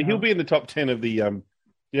Fairest. So he'll be in the top 10 of the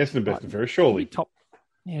Essendon Best and Fairest, surely.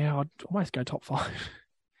 I'd almost go top 5.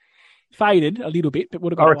 Faded a little bit, but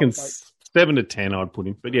would have got I reckon 7 to 10 I'd put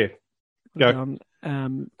him, but yeah. Go.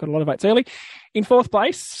 Got a lot of votes early. In 4th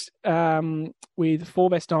place, with 4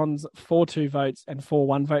 best ons, 4 2 votes, and 4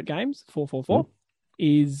 1 vote games, 4-4-4,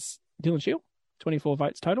 is Dylan Shield, 24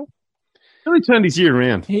 votes total. He really turned his year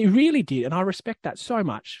around. He really did, and I respect that so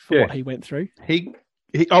much for what he went through.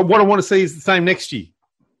 What I want to see is the same next year.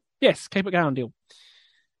 Yes, keep it going, Dill.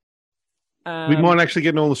 We might actually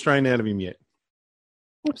get an All-Australian out of him yet.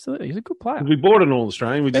 Absolutely, he's a good player. We bought an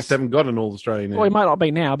All-Australian, we just haven't got an All-Australian. Well, he might not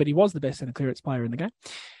be now, but he was the best centre clearance player in the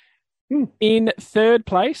game. In 3rd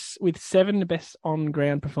place, with 7 best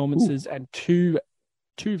on-ground performances and 2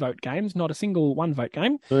 vote games, not a single 1 vote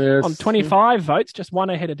game. Yes. On 25 votes, just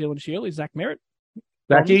 1 ahead of Dylan Shield is Zach Merritt.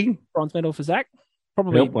 Zachy. Bronze medal for Zach.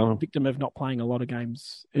 probably a victim of not playing a lot of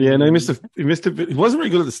games. Yeah, no, he missed a bit. He wasn't very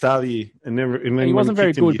good at the start of the year, and he wasn't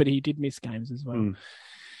very good, but he did miss games as well.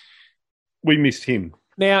 We missed him.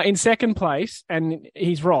 Now, in second place, and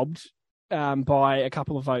he's robbed by a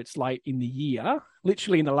couple of votes late in the year.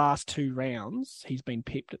 Literally in the last 2 rounds, he's been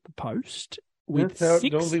pipped at the post with That's how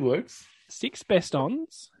it normally works. 6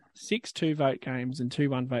 best-ons, 6 2-vote games and 2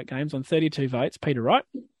 1-vote games on 32 votes. Peter Wright.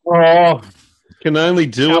 Oh, can only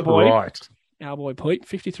do it right. Our boy Pete,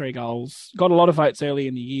 53 goals. Got a lot of votes early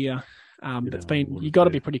in the year. You've got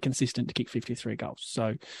to be pretty consistent to kick 53 goals.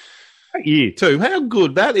 So, year too. How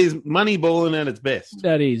good. That is money balling at its best.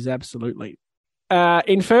 That is, absolutely.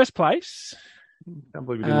 In first place. Can't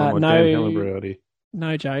believe you didn't want my Dan Hellebrew out here.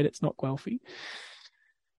 No, Jade, it's not Guelphy.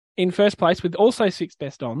 In first place with also 6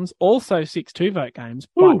 best-ons, also 6 2-vote games,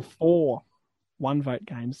 but 4 1-vote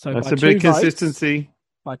games. So that's a big consistency.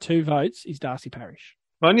 By 2 votes is Darcy Parish.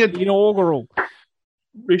 The inaugural.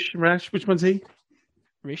 Rash, which one's he?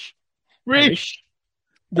 Rish. The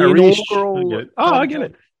inaugural. Okay. Oh, I get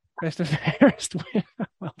it. Best and fairest winner.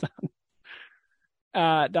 Well done.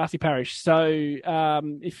 Darcy Parish. So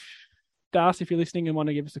if you're listening and want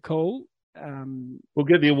to give us a call, we'll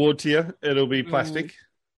get the award to you. It'll be plastic.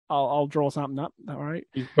 I'll draw something up. All right.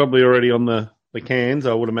 He's probably already on the cans,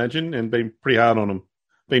 I would imagine, and been pretty hard on them.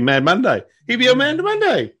 Been Mad Monday. He'd be a Mad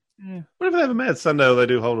Monday. Yeah. What if they have a Mad Sunday or they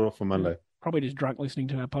do hold it off for Monday? Probably just drunk listening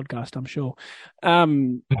to our podcast, I'm sure. I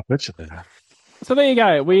bet you they are. So there you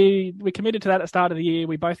go. We committed to that at the start of the year.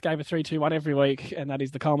 We both gave a 3-2-1 every week, and that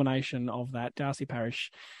is the culmination of that. Darcy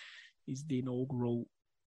Parish is the inaugural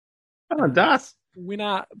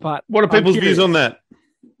winner. But what are people's views on that?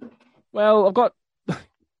 Well, I've got the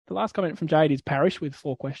last comment from Jade is Parish with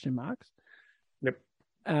 4 question marks. Yep.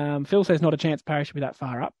 Phil says not a chance Parish will be that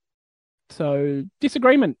far up. So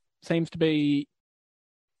disagreement seems to be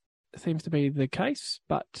the case,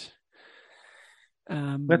 but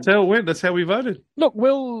that's how it went. That's how we voted. Look,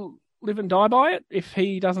 we'll live and die by it. If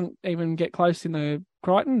he doesn't even get close in the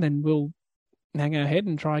Crichton, then we'll hang our head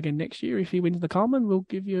and try again next year. If he wins the Coleman, we'll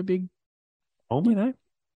give you a big, Coleman?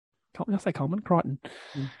 I say Coleman, Crichton.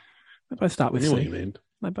 They both start with C.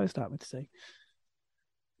 They both start with C.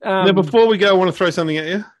 Now, before we go, I want to throw something at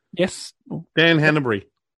you. Yes. Dan Hanbury.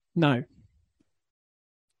 No.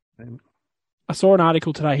 I saw an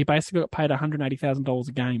article today. He basically got paid $180,000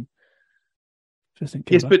 a game.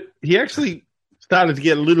 Yes, but he actually started to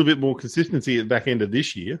get a little bit more consistency at the back end of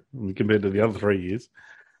this year compared to the other 3 years.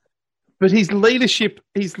 But his leadership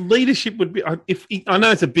would be. I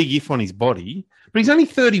know it's a big if on his body, but he's only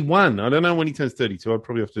 31. I don't know when he turns 32. I'd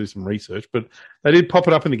probably have to do some research, but they did pop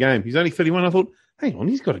it up in the game. He's only 31. I thought, hang on,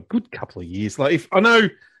 he's got a good couple of years. Like, I know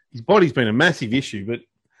his body's been a massive issue, but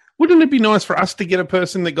wouldn't it be nice for us to get a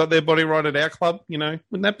person that got their body right at our club? You know,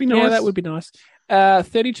 wouldn't that be nice? Yeah, that would be nice.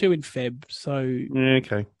 32 in Feb. So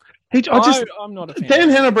okay. I'm not a fan. Dan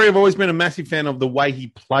Hanbury, I've always been a massive fan of the way he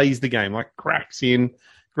plays the game. Like, cracks in.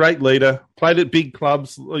 Great leader, played at big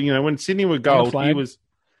clubs. You know, when Sydney were gold, he was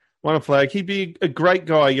won a flag. He'd be a great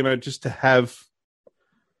guy, you know, just to have,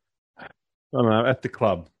 I don't know, at the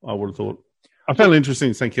club, I would have thought. I found it interesting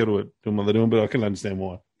in St Kilda doing what they're doing, but I can understand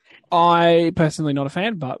why. I personally not a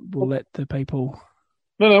fan, but we'll let the people.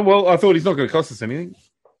 No, well, I thought he's not going to cost us anything.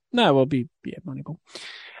 No, we'll be Moneyball.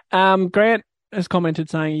 Grant has commented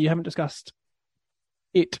saying you haven't discussed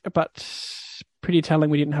it, but pretty telling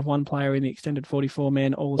we didn't have one player in the extended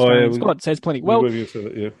 44-man All-Australian squad. Says plenty. Well,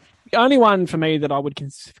 the only one for me that I would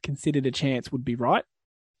consider a chance would be Wright.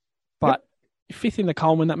 But fifth in the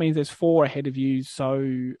Coleman, that means there's 4 ahead of you.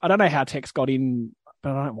 So I don't know how Tex got in,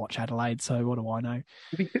 but I don't watch Adelaide, so what do I know?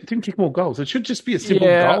 He didn't kick more goals. It should just be a simple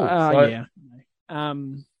goal.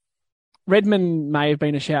 Redmond may have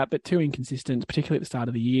been a shout, but too inconsistent, particularly at the start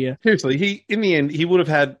of the year. Seriously, in the end, he would have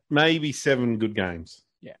had maybe 7 good games.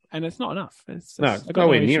 Yeah, and it's not enough. It's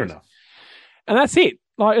nowhere near enough. And that's it.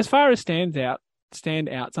 Like, as far as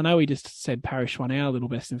standouts, I know he just said Parish won our little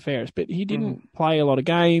best and fairest, but he didn't play a lot of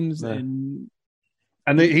games, and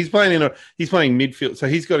he's playing midfield, so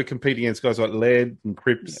he's got to compete against guys like Laird and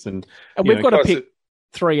Cripps, and we've got to pick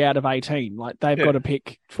 3 out of 18. Like, they've got to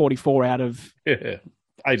pick 44 out of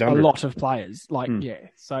 800. A lot of players.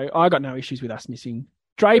 So I got no issues with us missing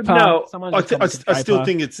Draper. No, I still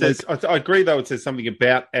think it says. I agree, though. It says something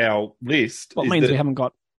about our list. Well, it means we haven't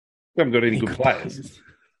got any good players.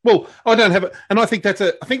 Well, I don't have it, and I think that's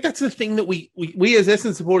the thing that we as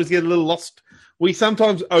Essendon supporters get a little lost. We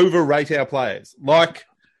sometimes overrate our players. Like,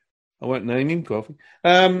 I won't name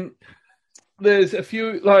him. There's a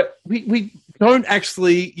few, like, we don't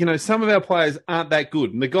actually. You know, some of our players aren't that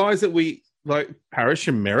good, and the guys that we like Parrish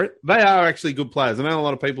and Merritt, they are actually good players. I know a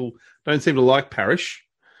lot of people don't seem to like Parrish,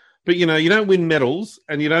 but you don't win medals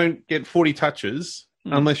and you don't get 40 touches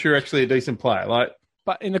unless you're actually a decent player.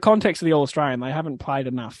 But in the context of the All Australian, they haven't played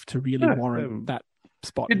enough to really warrant that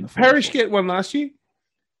spot. Did in the Parrish get one last year?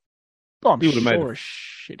 Oh, he would have made.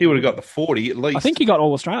 He would have got the 40 at least. I think he got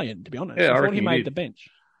All Australian. To be honest, yeah, I thought he made the bench.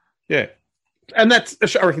 Yeah, and that's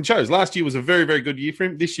I reckon shows. Last year was a very, very good year for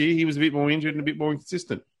him. This year he was a bit more injured and a bit more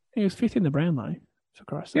inconsistent. He was fifth in the Brown though, for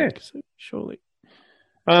Christ's sake. So surely.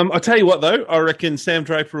 I tell you what, though, I reckon Sam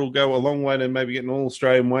Draper will go a long way to maybe get an All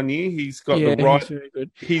Australian one year. He's got the right. He's very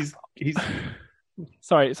good. He's.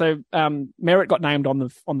 Sorry, so Merritt got named on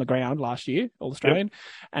the ground last year, All Australian,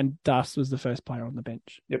 and Dus was the first player on the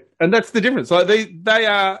bench. Yep, and that's the difference. Like they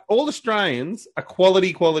are All Australians are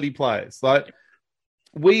quality players. Like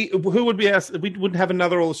who would be our? We wouldn't have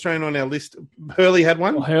another All Australian on our list. Hurley had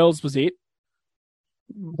one. Well, Hurls was it.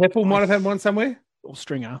 Heppel might have had one somewhere. Or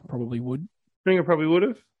Stringer probably would. Stringer probably would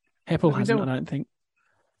have. Heppel hasn't, I don't think.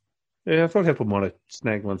 Yeah, I thought Heppel might have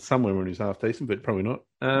snagged one somewhere when he was half decent, but probably not.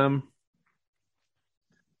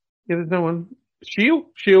 Yeah, there's no one. Shield.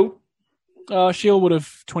 Shield would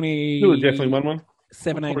have 20. He would have definitely won one.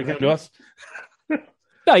 7, 8. Came to us.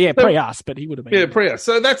 Oh yeah, pre us, but he would have been. Yeah, pre us.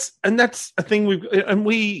 So that's a thing we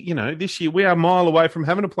this year we are a mile away from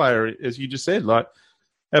having a player, as you just said, like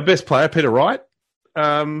our best player, Peter Wright.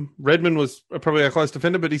 Redmond was probably our close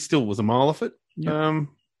defender, but he still was a mile off it. Yep.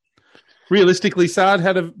 Realistically, Sard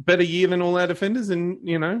had a better year than all our defenders, and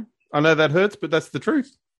I know that hurts, but that's the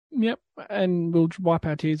truth. Yep, and we'll wipe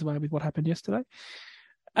our tears away with what happened yesterday.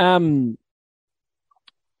 Yeah,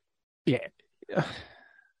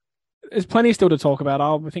 there's plenty still to talk about.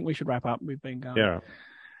 I think we should wrap up. We've been going. Yeah,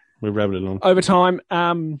 we're rabbiting on over time.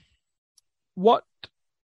 What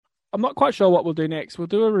I'm not quite sure what we'll do next. We'll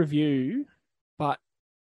do a review, but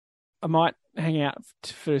I might hang out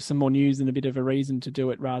for some more news and a bit of a reason to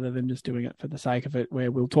do it rather than just doing it for the sake of it,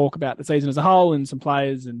 where we'll talk about the season as a whole and some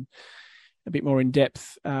players and a bit more in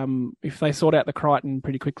depth. If they sort out the Crichton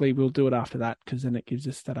pretty quickly, we'll do it after that because then it gives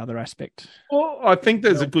us that other aspect. Well, I think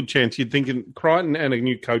there's a good chance you'd think Crichton and a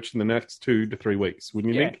new coach in the next 2 to 3 weeks,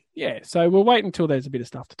 wouldn't you think? Yeah, so we'll wait until there's a bit of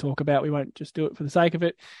stuff to talk about. We won't just do it for the sake of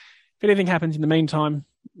it. If anything happens in the meantime,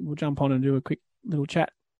 we'll jump on and do a quick little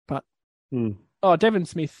chat. But Devon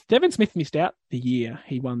Smith missed out the year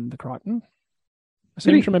he won the Crichton. I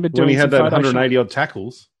seem to remember doing when he had that Photoshop. 180 odd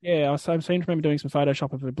tackles. Yeah, I seem to remember doing some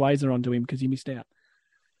Photoshop of a blazer onto him because he missed out.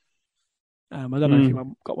 I don't know if he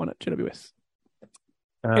got one at GWS.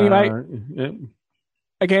 Anyway,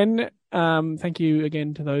 again, thank you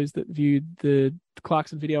again to those that viewed the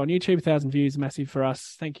Clarkson video on YouTube. 1,000 views, massive for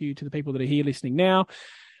us. Thank you to the people that are here listening now.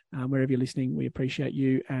 Wherever you're listening, we appreciate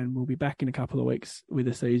you, and we'll be back in a couple of weeks with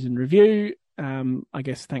a season review. I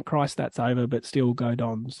guess, thank Christ that's over, but still go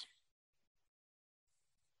Dons.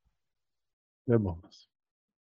 They're Bombers.